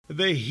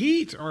The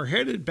Heat are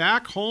headed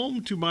back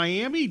home to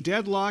Miami,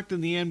 deadlocked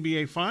in the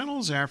NBA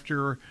Finals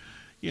after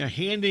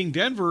handing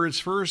Denver its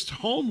first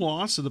home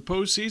loss of the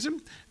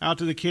postseason. Out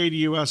to the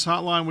KDUS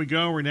hotline we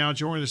go. We're now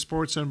joined the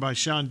Sports Zone by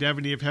Sean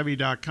Deveney of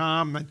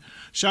Heavy.com. And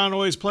Sean,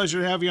 always a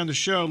pleasure to have you on the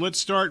show. Let's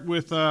start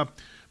with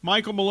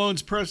Michael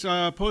Malone's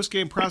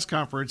post-game press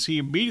conference. He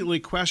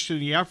immediately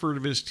questioned the effort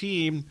of his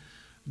team.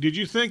 Did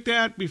you think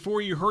that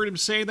before you heard him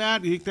say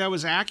that? Do you think that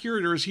was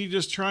accurate, or is he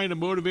just trying to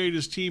motivate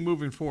his team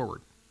moving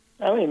forward?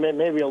 I mean,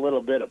 maybe a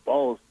little bit of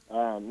both.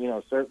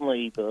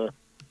 Certainly the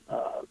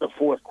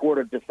fourth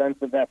quarter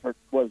defensive effort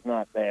was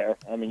not there.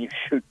 I mean,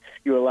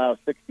 you allow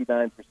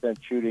 69%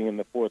 shooting in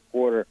the fourth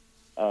quarter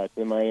to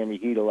the Miami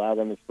Heat, allow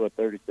them to score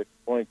 36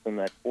 points in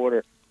that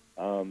quarter.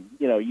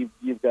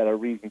 You've got a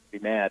reason to be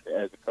mad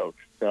as a coach.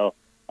 So,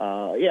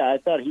 I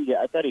thought he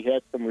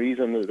had some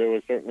reason. There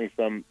was certainly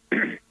some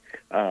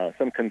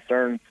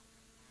concerns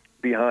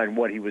behind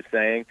what he was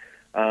saying.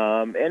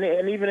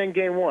 And even in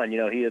game one,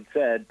 he had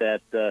said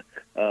that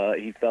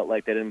he felt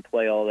like they didn't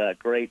play all that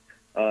great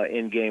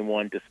in game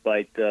one,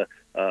 despite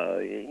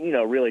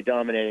really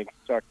dominating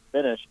start to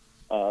finish.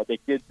 They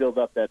did build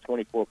up that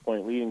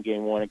 24-point lead in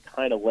game one and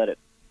kind of let it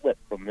flip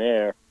from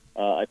there.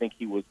 I think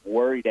he was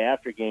worried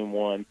after game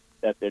one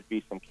that there'd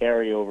be some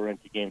carryover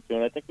into game two,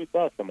 and I think we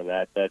saw some of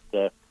that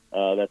the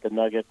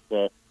Nuggets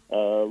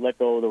let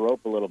go of the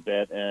rope a little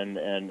bit and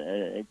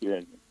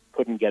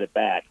couldn't get it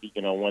back.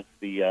 Once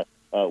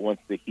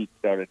the Heat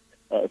started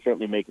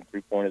certainly making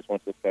three-pointers,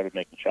 once they started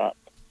making shots.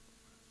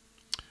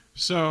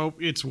 So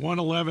it's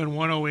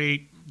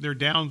 111-108. They're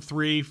down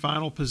 3,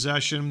 final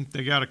possession.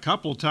 They got a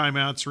couple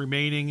timeouts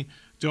remaining.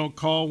 Don't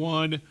call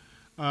one.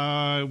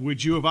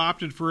 Would you have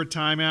opted for a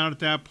timeout at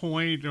that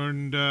point?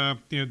 And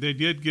they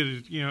did get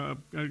a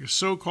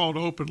so-called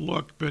open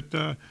look,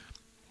 but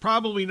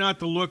probably not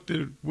the look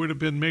that would have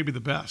been maybe the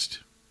best.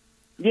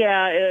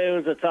 Yeah, it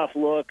was a tough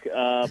look,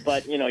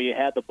 but you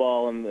had the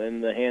ball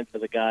in the hands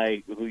of the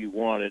guy who you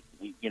wanted.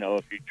 If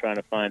you're trying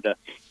to find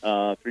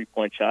a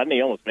three-point shot, and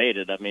he almost made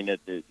it. I mean, it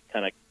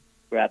kind of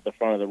grabbed the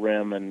front of the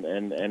rim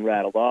and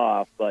rattled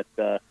off. But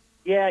so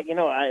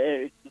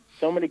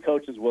many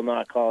coaches will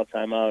not call a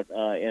timeout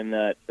in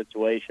that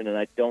situation, and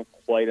I don't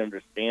quite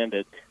understand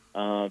it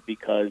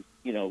because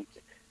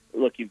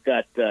look, you've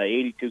got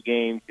 82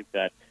 games, you've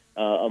got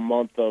a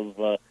month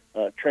of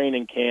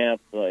training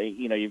camp,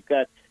 you've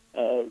got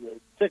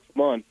 6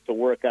 months to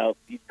work out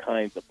these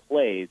kinds of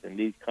plays and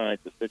these kinds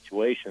of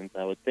situations.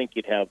 I would think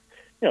you'd have,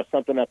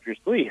 something up your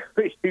sleeve.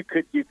 you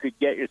could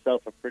get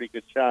yourself a pretty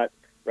good shot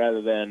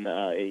rather than,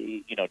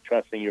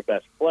 trusting your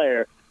best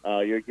player,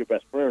 your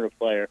best perimeter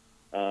player,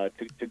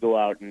 to go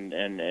out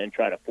and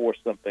try to force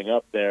something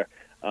up there.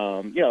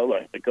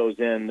 Look, if it goes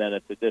in, then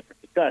it's a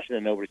different discussion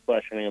and nobody's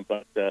questioning him.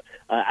 But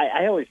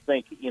I always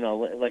think,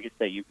 like I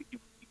say, you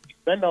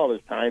spend all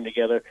this time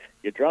together.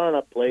 You're drawing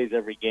up plays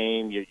every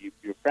game.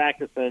 You're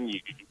practicing.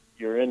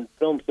 You're in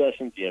film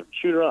sessions. You have a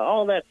shooter.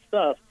 All that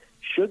stuff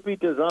should be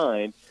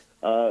designed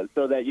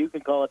so that you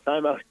can call a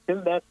timeout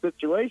in that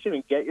situation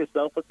and get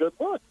yourself a good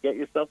look, get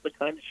yourself the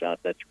kind of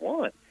shot that you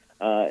want.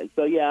 I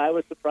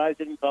was surprised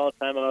he didn't call a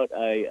timeout.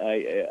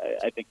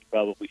 I think he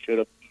probably should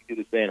have.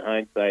 Easy to say in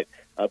hindsight.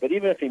 But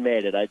even if he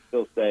made it, I'd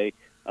still say,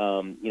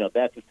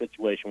 that's a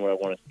situation where I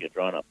want to see a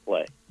drawn-up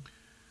play.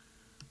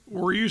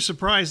 Were you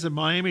surprised that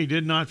Miami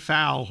did not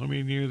foul? I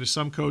mean,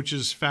 some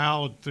coaches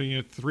fouled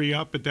 3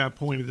 up at that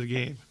point of the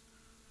game.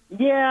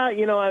 Yeah,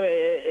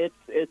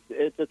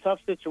 it's a tough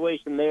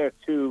situation there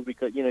too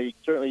because you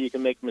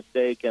can make a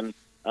mistake and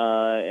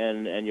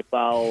you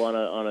foul on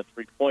a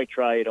 3-point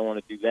try. You don't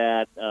want to do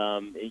that.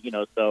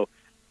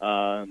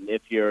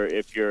 If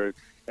you're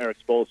Eric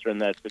Spoelstra in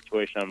that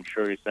situation, I'm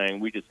sure he's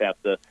saying we just have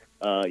to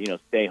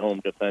stay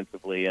home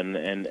defensively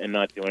and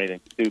not do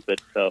anything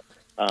stupid. So.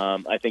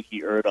 I think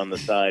he erred on the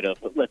side of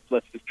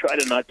let's just try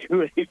to not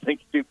do anything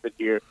stupid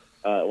here.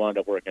 It wound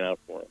up working out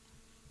for him.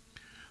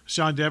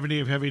 Sean Deveney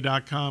of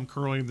Heavy.com,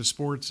 curling the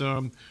sports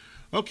zone.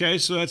 Okay,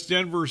 so that's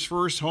Denver's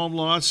first home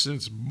loss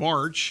since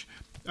March.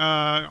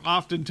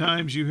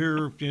 Oftentimes you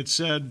hear it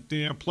said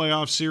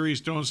playoff series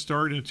don't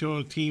start until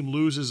a team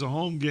loses a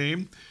home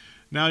game.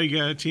 Now you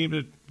got a team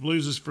that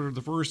loses for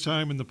the first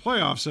time in the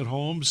playoffs at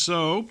home.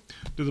 So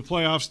do the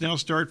playoffs now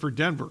start for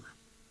Denver?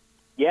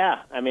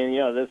 Yeah, I mean,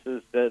 this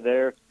is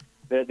they're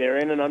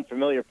in an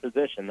unfamiliar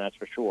position, that's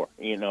for sure.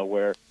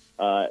 Where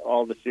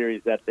all the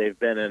series that they've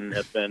been in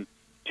have been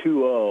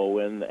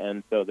 2-0,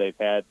 and so they've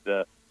had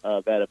that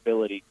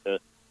ability to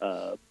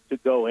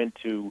go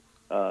into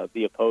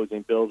the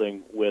opposing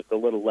building with a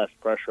little less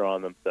pressure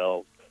on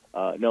themselves,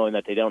 knowing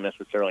that they don't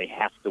necessarily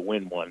have to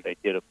win one. They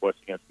did, of course,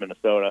 against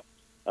Minnesota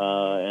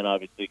and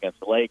obviously against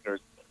the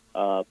Lakers,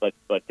 but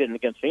didn't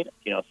against Phoenix.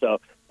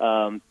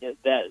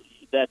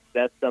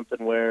 That's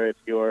something where if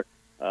you're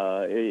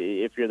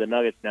the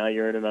Nuggets now,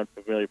 you're in an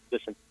unfamiliar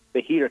position.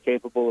 The Heat are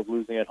capable of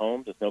losing at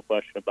home. There's no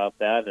question about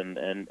that.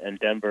 And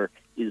Denver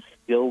is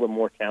still the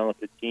more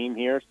talented team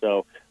here.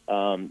 So,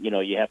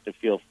 you have to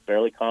feel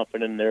fairly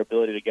confident in their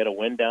ability to get a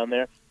win down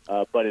there.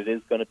 But it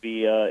is going to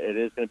be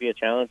a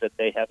challenge that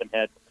they haven't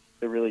had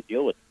to really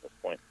deal with at this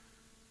point.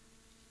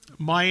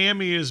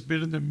 Miami has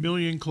been in a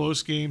million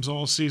close games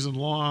all season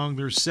long.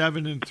 They're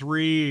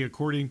 7-3,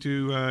 according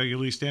to at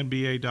least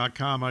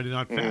NBA.com. I did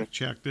not fact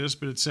check this,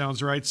 but it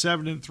sounds right.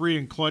 7-3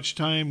 in clutch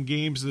time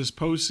games this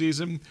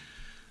postseason.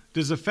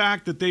 Does the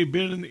fact that they've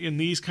been in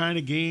these kind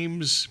of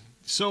games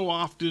so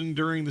often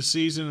during the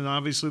season and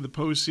obviously the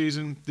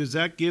postseason, does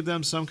that give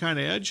them some kind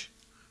of edge?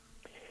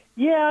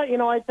 Yeah,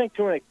 I think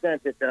to an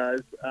extent it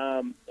does.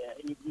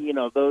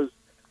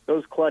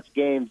 Those clutch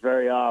games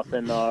very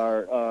often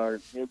are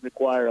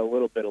require a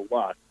little bit of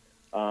luck.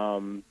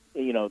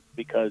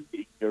 Because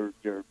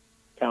you're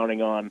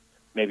counting on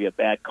maybe a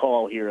bad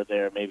call here or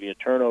there, maybe a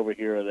turnover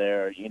here or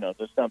there.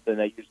 There's something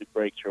that usually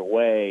breaks your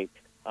way.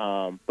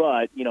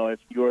 But if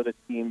you're the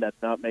team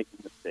that's not making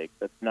mistakes,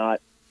 that's not,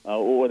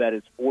 or that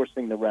is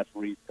forcing the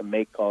referees to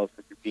make calls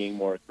because you're being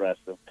more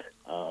aggressive.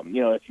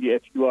 If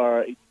you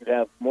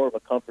have more of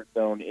a comfort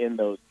zone in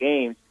those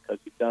games because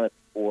you've done it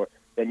before,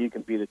 then you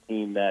can be the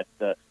team that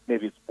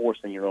maybe is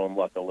forcing your own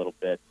luck a little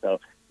bit. So,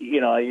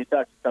 you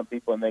talk to some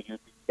people and they can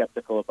be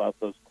skeptical about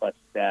those clutch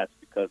stats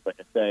because, like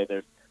I say,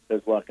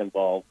 there's luck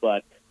involved.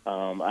 But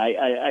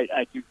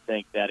I do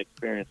think that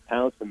experience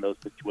counts in those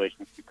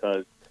situations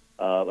because,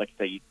 like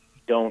I say,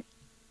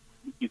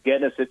 you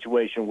get in a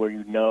situation where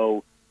you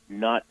know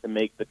not to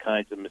make the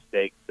kinds of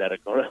mistakes that are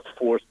going to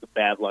force the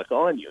bad luck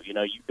on you.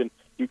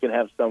 You can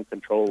have some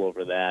control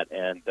over that,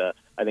 and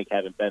I think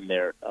having been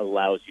there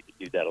allows you to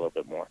do that a little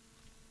bit more.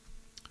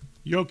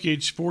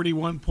 Jokic,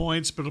 41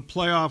 points, but a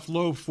playoff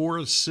low 4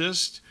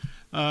 assists.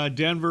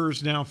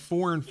 Denver's now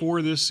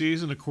 4-4 this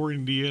season,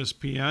 according to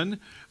ESPN,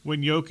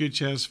 when Jokic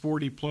has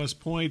 40-plus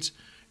points.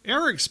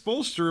 Eric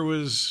Spoelstra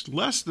was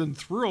less than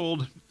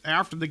thrilled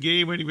after the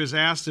game when he was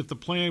asked if the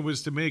plan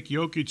was to make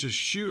Jokic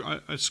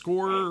a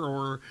scorer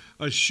or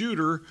a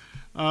shooter.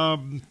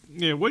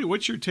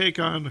 What's your take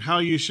on how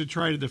you should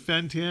try to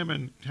defend him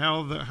and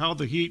how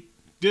the Heat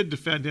did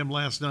defend him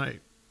last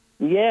night?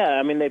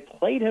 Yeah, they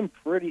played him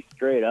pretty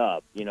straight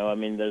up. We've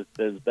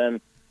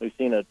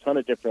seen a ton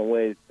of different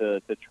ways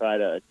to try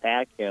to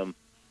attack him,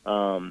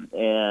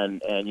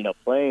 and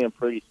playing him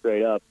pretty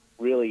straight up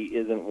really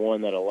isn't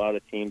one that a lot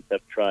of teams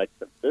have tried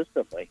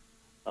consistently.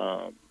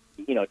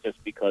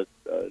 Just because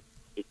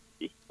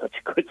he's such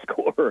a good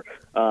scorer.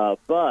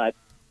 But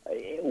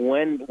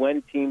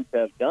when teams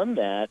have done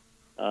that,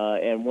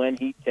 and when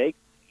he takes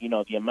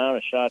the amount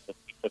of shots,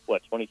 he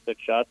took 26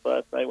 shots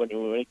last night. When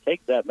he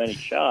takes that many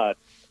shots.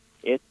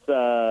 It's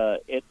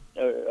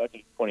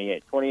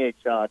 28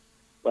 shots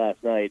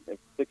last night,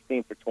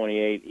 16 for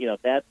 28.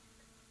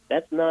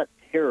 That's not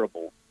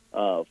terrible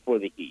for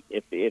the Heat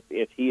if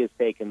he is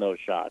taking those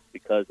shots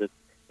because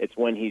it's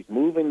when he's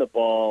moving the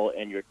ball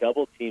and you're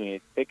double teaming,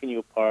 he's picking you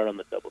apart on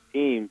the double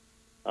team.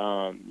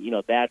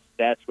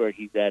 That's where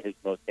he's at his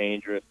most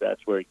dangerous. That's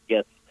where he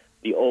gets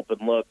the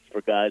open looks for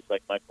guys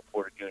like Michael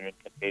Porter Jr. and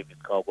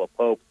Kentavious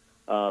Caldwell-Pope.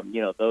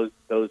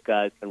 Those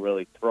guys can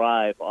really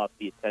thrive off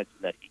the attention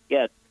that he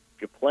gets.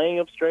 You're playing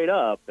him straight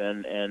up,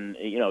 and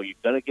you're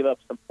going to give up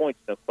some points,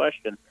 no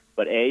question.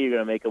 But A, you're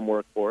going to make him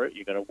work for it.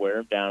 You're going to wear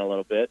him down a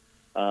little bit,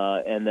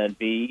 and then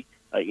B,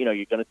 you're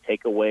going to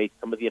take away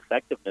some of the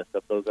effectiveness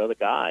of those other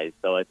guys.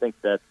 So I think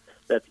that's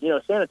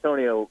San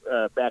Antonio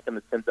back in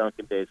the Tim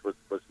Duncan days was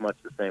much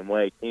the same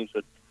way. Teams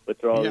would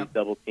throw all these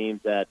double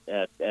teams at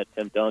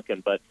Tim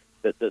Duncan, but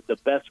the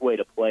best way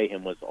to play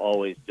him was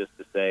always just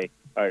to say,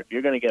 all right, if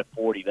you're going to get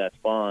 40, that's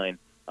fine.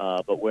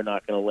 But we're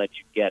not going to let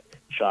you get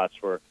shots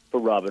for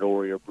Robert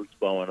Horry or Bruce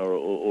Bowen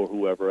or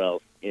whoever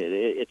else.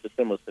 It's a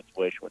similar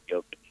situation with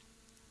Jokic.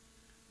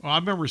 Well, I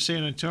remember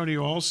San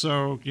Antonio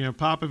also,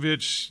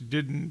 Popovich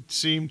didn't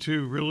seem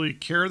to really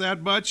care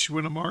that much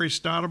when Amari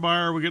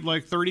Stoudemire would get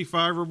like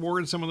 35 or more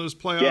in some of those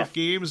playoff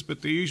games,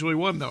 but they usually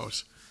won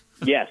those.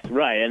 Yes,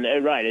 right.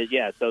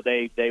 Yeah, so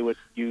they would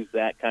use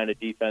that kind of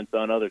defense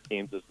on other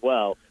teams as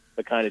well,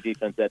 the kind of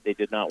defense that they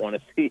did not want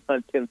to see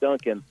on Tim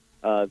Duncan.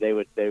 They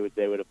would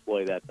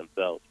employ that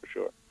themselves for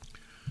sure.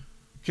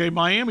 Okay,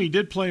 Miami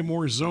did play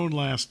more zone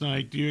last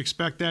night. Do you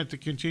expect that to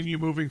continue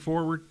moving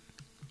forward?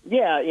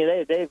 Yeah,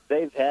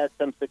 they've had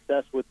some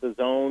success with the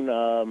zone,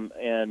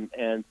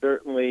 and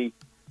certainly,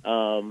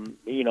 when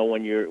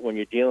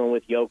you're dealing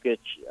with Jokic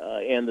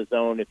and the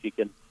zone, if you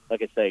can,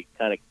 like I say,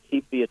 kind of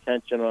keep the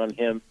attention on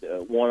him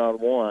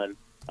one-on-one,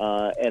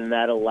 and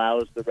that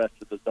allows the rest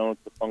of the zone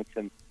to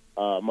function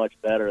much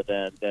better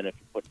than if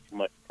you put too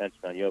much attention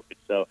on Jokic.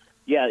 So.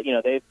 Yeah,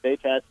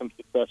 they've had some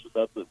success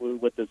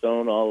with the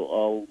zone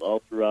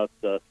all throughout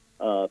the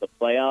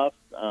playoffs.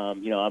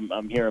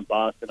 I'm here in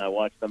Boston. I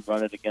watched them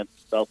run it against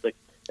the Celtics.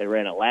 They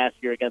ran it last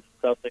year against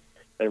the Celtics.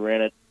 They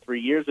ran it 3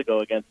 years ago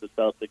against the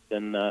Celtics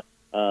in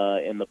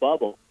the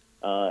bubble.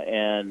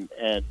 And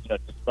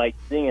despite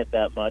seeing it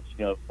that much,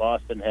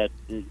 Boston had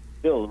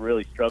still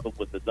really struggled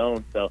with the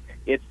zone. So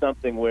it's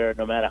something where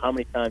no matter how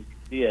many times you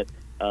see it,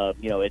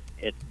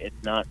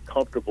 it's not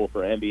comfortable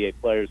for NBA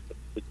players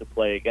to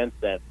play against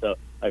that. So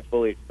I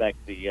fully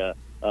expect the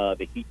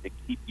Heat to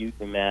keep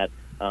using that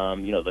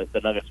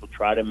The Nuggets will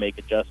try to make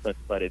adjustments,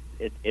 but it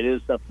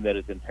is something that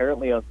is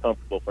inherently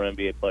uncomfortable for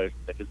NBA players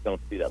that just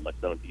don't see that much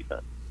zone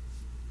defense.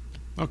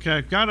 Okay,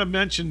 I've got to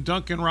mention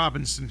Duncan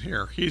Robinson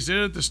here. He's in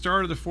at the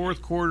start of the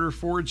fourth quarter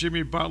for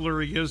Jimmy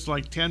Butler. He gives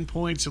like 10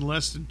 points in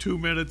less than 2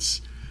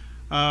 minutes.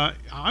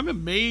 I'm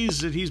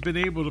amazed that he's been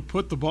able to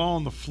put the ball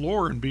on the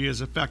floor and be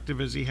as effective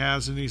as he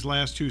has in these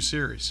last two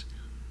series.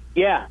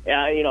 Yeah,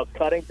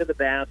 cutting to the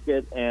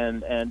basket,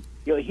 and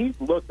he's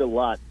looked a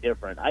lot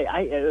different.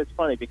 It's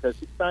funny because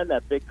he signed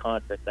that big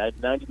contract,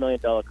 that $90 million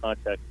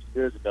contract 2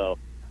 years ago,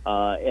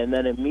 and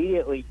then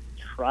immediately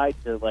tried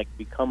to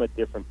become a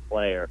different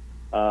player,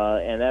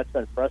 and that's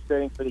been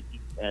frustrating for the Heat,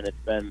 and it's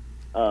been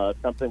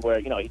something where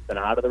he's been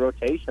out of the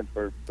rotation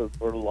for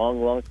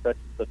long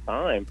stretches of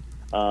time,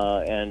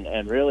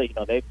 and really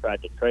they've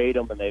tried to trade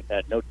him and they've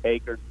had no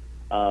takers.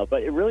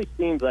 But it really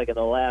seems like in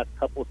the last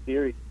couple of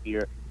series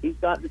here, he's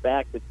gotten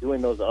back to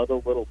doing those other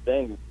little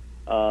things,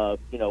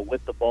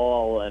 with the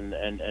ball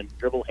and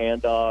dribble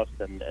handoffs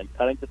and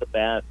cutting to the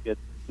basket.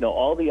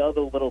 All the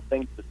other little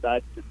things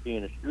besides just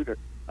being a shooter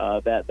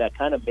that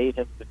kind of made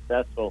him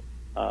successful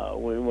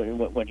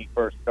when he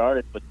first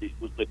started with the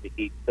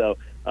Heat. So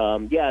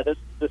this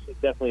is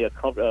definitely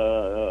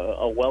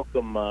a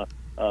welcome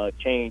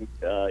change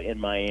in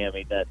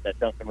Miami that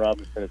Duncan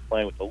Robinson is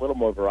playing with a little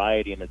more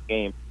variety in his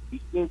game. He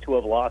seemed to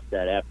have lost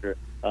that after,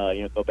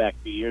 go back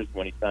 2 years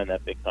when he signed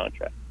that big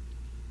contract.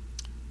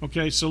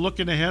 Okay, so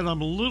looking ahead,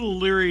 I'm a little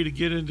leery to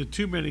get into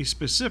too many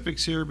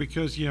specifics here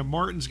because,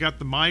 Martin's got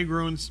the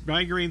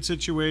migraine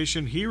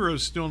situation.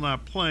 Hero's still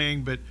not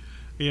playing, but,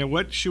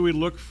 what should we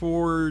look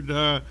forward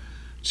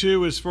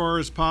to as far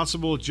as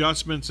possible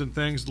adjustments and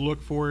things to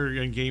look for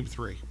in Game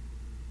 3?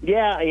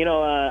 Yeah,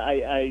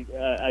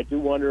 I do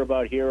wonder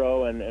about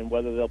Hero and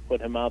whether they'll put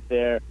him out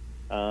there.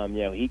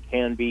 He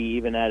can be,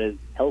 even at his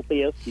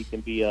healthiest, he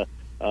can be a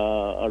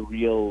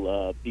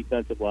real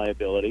defensive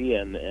liability,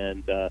 and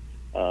as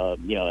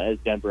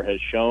Denver has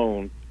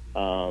shown,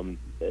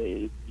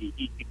 you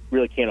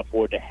really can't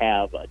afford to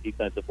have a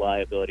defensive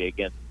liability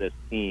against this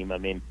team. I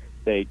mean,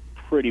 they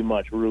pretty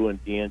much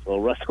ruined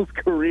D'Angelo Russell's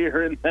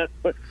career in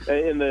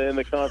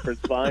the conference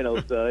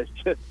finals.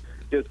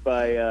 Just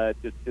by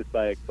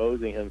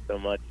exposing him so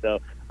much. So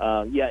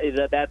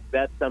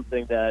that's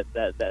something that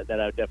I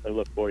would definitely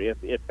look for. If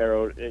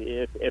Hero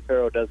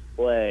does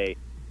play,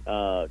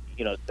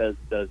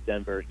 does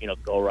Denver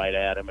go right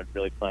at him and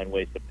really find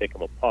ways to pick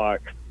him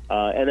apart?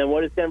 And then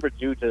what does Denver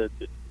do to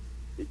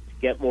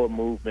get more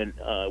movement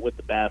with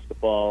the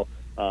basketball,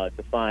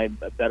 to find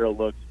better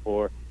looks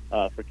for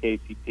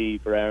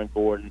KCP, for Aaron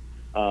Gordon,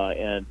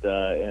 and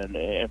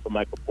for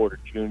Michael Porter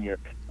Jr.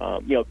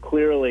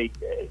 Clearly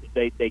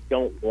they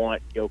don't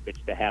want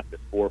Jokic to have to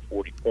score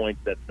 40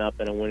 points. That's not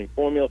been a winning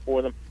formula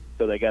for them.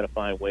 So they got to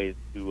find ways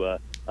to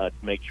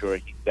make sure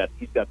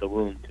he's got the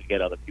room to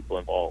get other people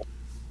involved.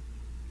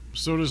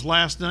 So does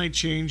last night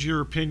change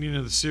your opinion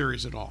of the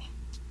series at all?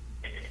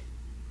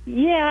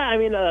 Yeah, I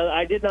mean,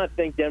 I did not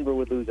think Denver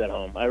would lose at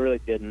home. I really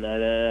didn't.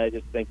 I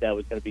just think that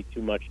was going to be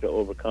too much to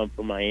overcome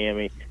for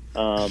Miami.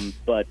 In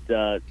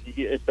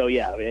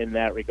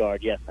that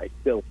regard, yes, I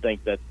still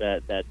think that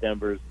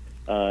Denver's,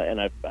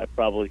 and I've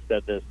probably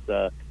said this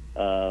at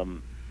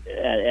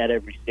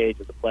every stage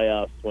of the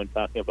playoffs when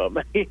talking about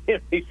Miami,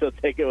 so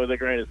take it with a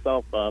grain of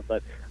salt, Bob.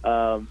 But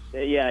I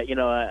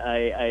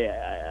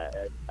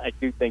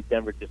do think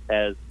Denver just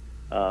has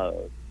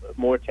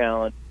more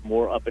talent,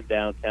 more up and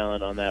down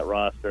talent on that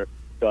roster.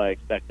 So I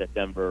expect that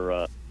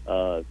Denver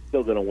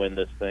still going to win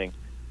this thing.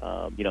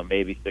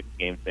 Maybe 6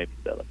 games, maybe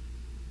 7.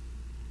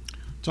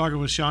 Talking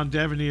with Sean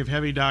Deveney of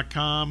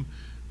Heavy.com.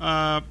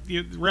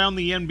 Around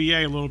the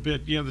NBA a little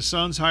bit, the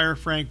Suns hire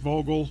Frank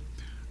Vogel.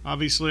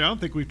 Obviously, I don't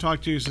think we've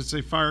talked to you since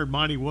they fired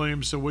Monty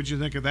Williams. So, what do you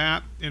think of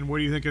that? And what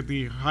do you think of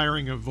the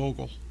hiring of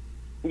Vogel?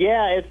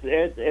 Yeah,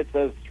 it's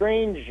a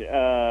strange,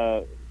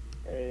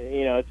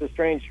 it's a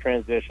strange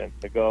transition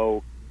to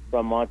go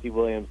from Monty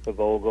Williams to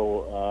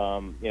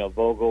Vogel.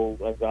 Vogel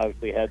has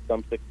obviously had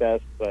some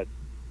success, but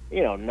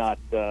not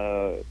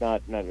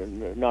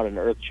an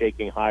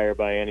earth-shaking hire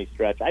by any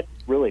stretch. I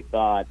really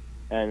thought,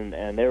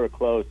 and they were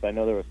close. I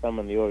know there was some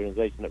in the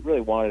organization that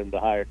really wanted him to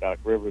hire Doc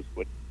Rivers,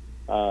 which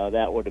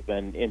that would have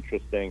been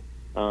interesting.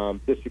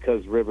 Just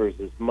because Rivers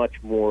is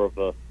much more of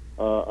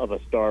a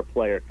star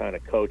player kind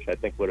of coach, I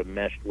think would have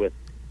meshed with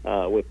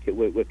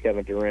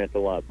Kevin Durant a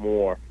lot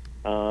more.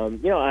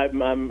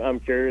 I'm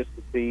curious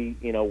to see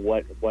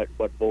what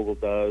Vogel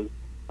does.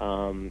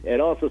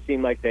 It also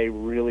seemed like they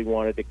really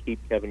wanted to keep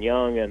Kevin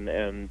Young, and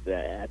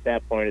at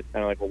that point, it's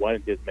kind of like, well, why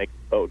didn't you just make him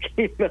coach?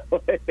 If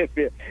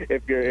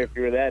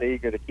you're that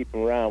eager to keep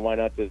him around, why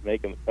not just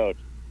make him the coach?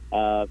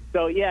 It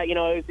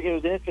was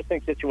an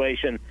interesting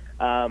situation.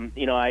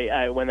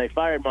 I when they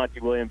fired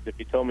Monty Williams, if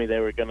you told me they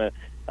were going to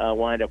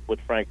wind up with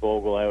Frank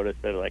Vogel, I would have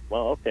said like,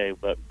 well, okay,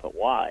 but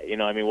why?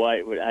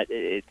 Why?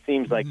 It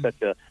seems like such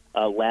a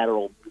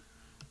lateral.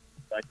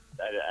 I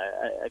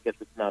guess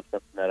it's not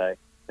something that I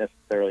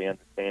necessarily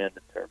understand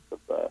in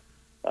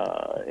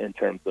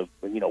terms of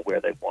where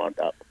they wound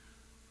up.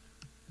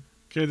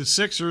 Okay, the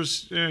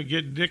Sixers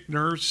get Nick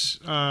Nurse.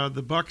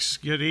 The Bucks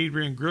get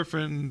Adrian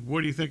Griffin.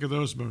 What do you think of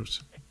those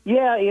moves?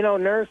 Yeah,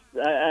 Nurse,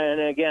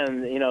 and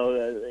again,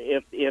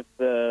 if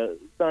the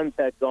Suns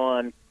had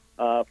gone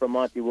from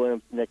Monty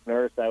Williams to Nick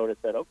Nurse, I would have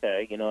said,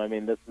 okay,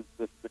 this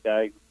is the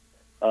guy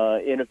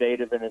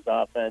innovative in his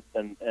offense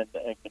and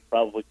can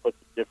probably put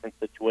some different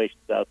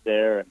situations out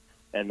there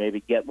and maybe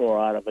get more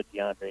out of a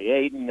DeAndre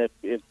Ayton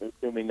if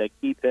assuming they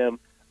keep him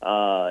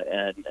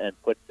and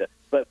put the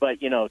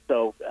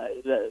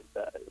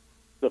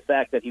the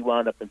fact that he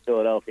wound up in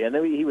Philadelphia, and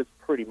then he was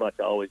pretty much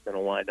always going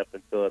to wind up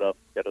in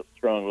Philadelphia, got a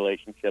strong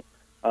relationship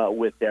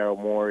with Daryl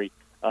Morey.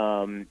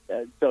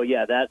 So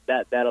yeah,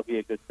 that'll be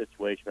a good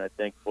situation, I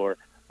think, for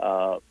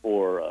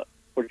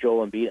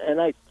Joel Embiid,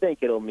 and I think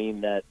it'll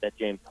mean that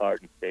James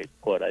Harden stays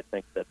put. I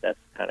think that's the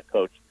kind of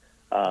coach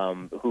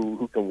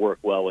who can work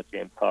well with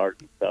James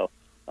Harden. So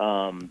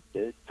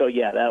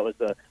yeah, that was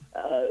a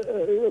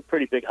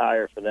pretty big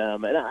hire for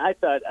them, and I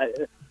thought,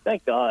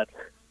 thank God,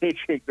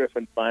 Adrian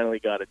Griffin finally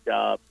got a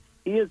job.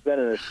 He has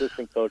been an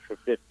assistant coach for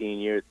 15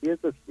 years. He has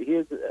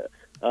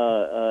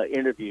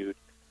interviewed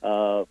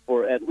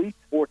for at least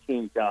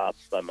 14 jobs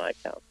by my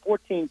count.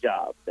 14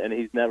 jobs, and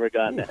he's never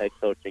gotten a head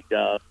coaching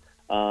job.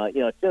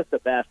 Just a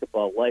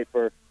basketball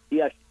lifer.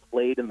 He actually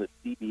played in the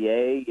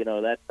CBA.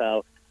 That's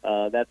how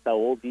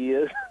old he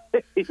is.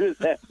 He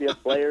was actually a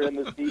player in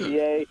the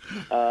CBA,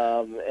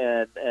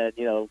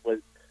 and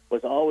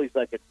was always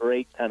like a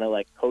great kind of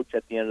like coach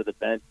at the end of the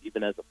bench,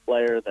 even as a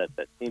player. That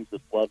teams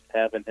just loved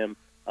having him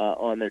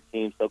on their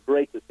team. So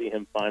great to see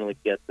him finally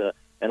get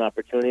an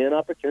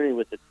opportunity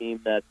with a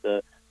team that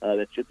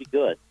should be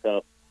good.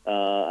 So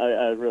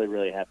I'm really,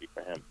 really happy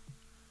for him.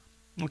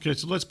 Okay,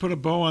 so let's put a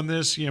bow on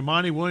this.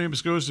 Monty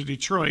Williams goes to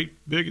Detroit,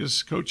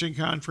 biggest coaching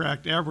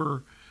contract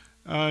ever.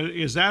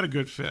 Is that a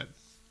good fit?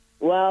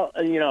 Well,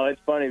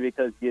 it's funny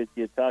because you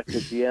talk to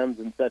GMs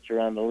and such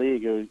around the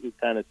league who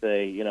kind of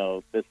say,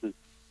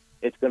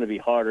 it's going to be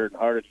harder and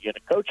harder to get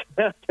a coach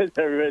because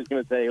everybody's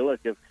going to say,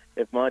 look,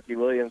 if Monty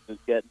Williams is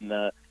getting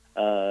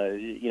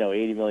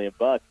 $80 million,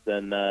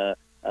 then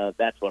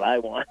that's what I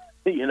want.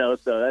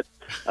 So that's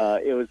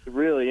it was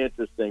really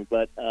interesting.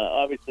 But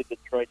obviously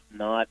Detroit's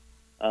not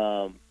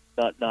a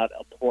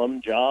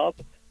plum job,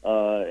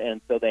 and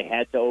so they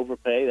had to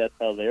overpay. That's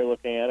how they're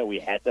looking at it. We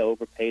had to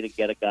overpay to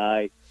get a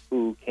guy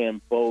who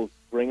can both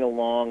bring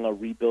along a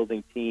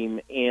rebuilding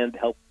team and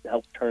help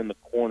turn the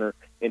corner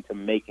into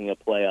making a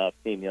playoff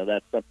team.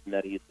 That's something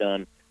that he's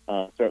done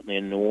certainly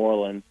in New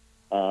Orleans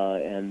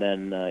and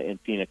then in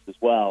Phoenix as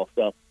well.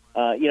 So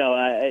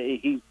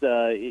he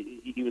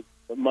was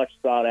much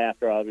sought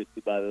after,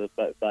 obviously, by the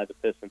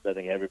Pistons. I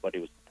think everybody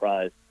was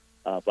surprised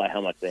by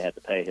how much they had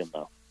to pay him,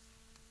 though.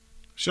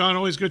 Sean,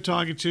 always good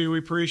talking to you. We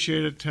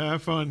appreciate it.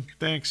 Have fun.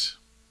 Thanks.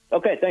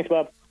 Okay, thanks,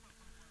 Bob.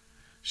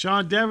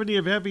 Sean Deveney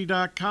of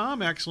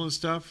Heavy.com. Excellent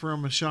stuff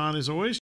from Sean, as always.